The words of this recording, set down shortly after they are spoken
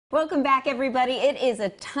Welcome back, everybody. It is a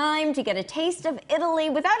time to get a taste of Italy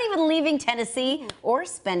without even leaving Tennessee or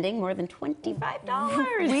spending more than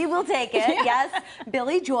 $25. We will take it. Yes.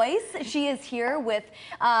 Billy Joyce, she is here with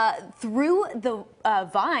Thru the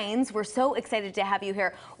Vines. We're so excited to have you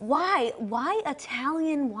here. Why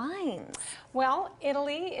Italian wines? Well,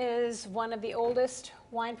 Italy is one of the oldest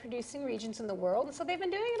wine-producing regions in the world, and so they've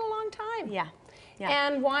been doing it a long time. Yeah.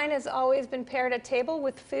 And wine has always been paired at table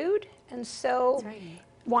with food, and so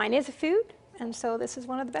wine is a food, and so this is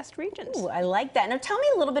one of the best regions. Ooh, I like that. Now tell me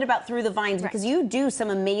a little bit about Thru the Vines, because you do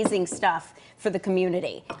some amazing stuff for the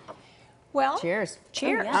community. Well, Cheers.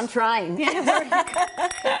 Cheers. I'm trying. This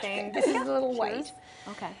is a little white.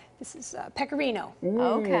 Okay. This is Pecorino.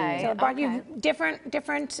 Okay. So I brought you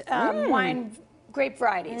different wine grape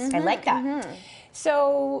varieties. I like that.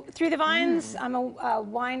 So Thru the Vines, I'm a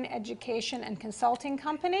wine education and consulting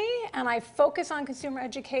company, and I focus on consumer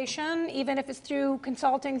education. Even if it's through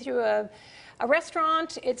consulting through a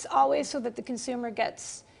restaurant, it's always so that the consumer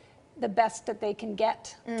gets the best that they can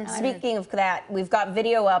get. Speaking of that, we've got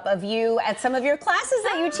video up of you at some of your classes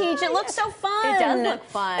that you teach. It looks so fun. It does look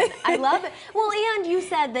fun. I love it. Well, and you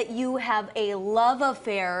said that you have a love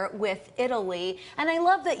affair with Italy, and I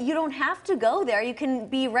love that you don't have to go there. You can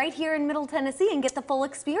be right here in Middle Tennessee and get the full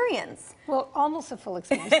experience. Well, almost a full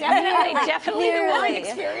experience. Definitely the wine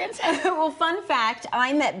experience. Well, fun fact,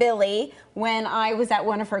 I met Billy when I was at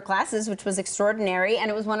one of her classes, which was extraordinary, and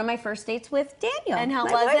it was one of my first dates with Daniel. And how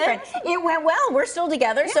my was boyfriend. It went well. We're still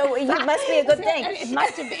together, so it must be a good thing. It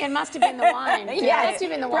must have been the wine. Yeah, it must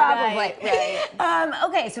have been the wine. probably. Right.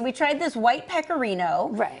 Okay, so we tried this white pecorino.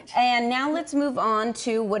 Right. And now let's move on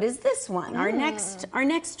to, what is this one? Our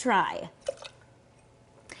next try.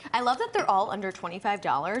 I love that they're all under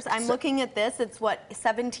 $25. I'm looking at this. It's what,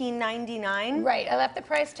 $17.99? Right. I left the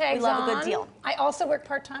price tags We love on. a good deal. I also work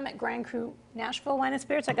part-time at Grand Cru Nashville Wine and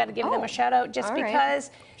Spirits. I got to give them a shout out just All right.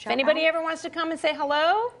 because if anybody ever wants to come and say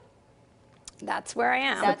hello, that's where I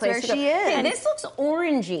am. That's where she is. Hey, this looks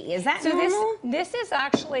orangey. Is that So normal? this is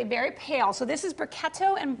actually very pale. So this is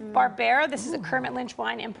Brichetto and Barbera. This is a Kermit Lynch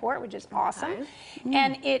wine import, which is awesome.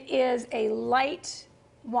 And it is a light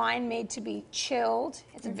wine made to be chilled.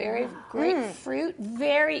 It's a very grapefruit,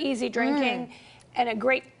 very easy drinking, and a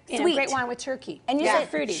great great wine with turkey. And you Very said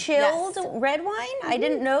fruity. chilled red wine? I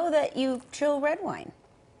didn't know that you chill red wine.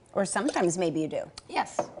 Or sometimes maybe you do.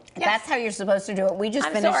 Yes. That's how you're supposed to do it. We just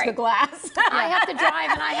I'm finished sorry. the glass. I have to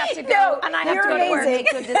drive and I have to go No, and I have you're to go to work. amazing.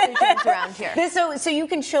 Make good decisions around here. So you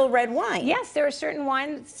can chill red wine? Yes, there are certain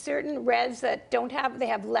reds that they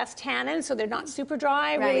have less tannin, so they're not super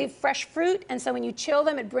dry, really fresh fruit, and so when you chill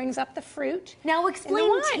them, it brings up the fruit. Now explain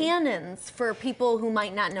wine. tannins for people who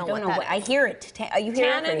might not know what that is. I hear it. You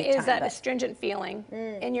hear Tannin it is that astringent feeling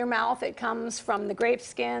in your mouth. It comes from the grape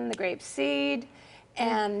skin, the grape seed,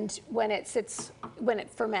 and when it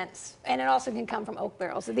ferments, and it also can come from oak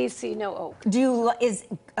barrels. So these see no oak. Is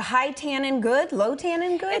high tannin good? Low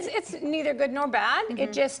tannin good? It's neither good nor bad.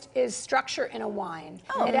 It just is structure in a wine.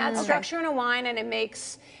 It adds structure in a wine, and it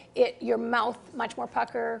makes your mouth much more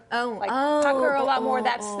pucker. Pucker a lot more.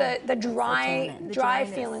 That's the dry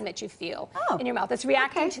feeling that you feel in your mouth. It's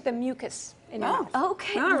reacting to the mucus in your mouth.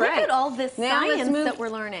 Okay, All look right. at all this science that we're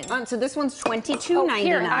learning. So this one's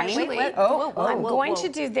 $22.99. Actually, I'm going to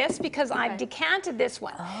do this because I've decanted this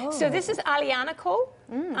one. So this is Aglianico,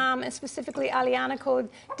 and specifically Aglianico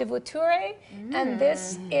di Vouture, and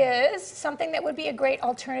this is something that would be a great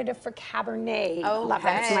alternative for Cabernet lovers.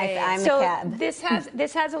 I'm a So cab. this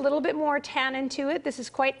has a little bit more tannin to it. This is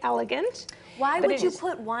quite elegant. Why but would it you is-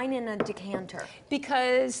 put wine in a decanter?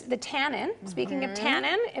 Because the tannin, speaking of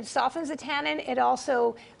tannin, it softens the tannin. It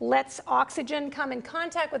also lets oxygen come in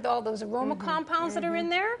contact with all those aroma compounds that are in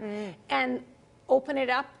there and open it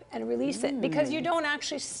up and release it. Because you don't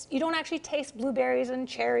actually taste blueberries and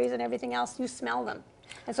cherries and everything else. You smell them.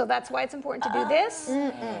 And so that's why it's important to do this.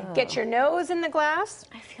 Get your nose in the glass.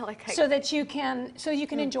 I feel like so that you can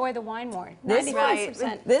enjoy the wine more. This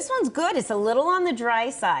 95%. This one's good. It's a little on the dry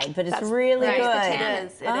side, but it's really right. good.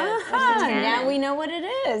 It is. Now we know what it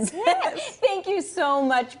is. Yes. Thank you so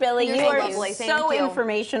much, Billy. You're you so are lovely. so Thank you.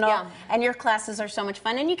 informational, and your classes are so much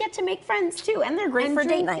fun, and you get to make friends too, and they're great And for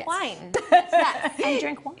date drink nights. wine. And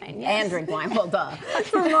drink wine. Yes. And drink wine, well, duh.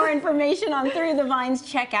 For more information on Thru the Vines,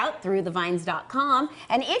 check out thruthevines.com.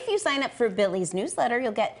 And if you sign up for Billy's newsletter,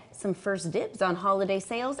 you'll get some first dibs on holiday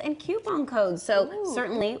sales and coupon codes. So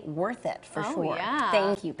certainly worth it for sure. Yeah.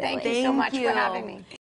 Thank you, Billy. Thank you so much for having me.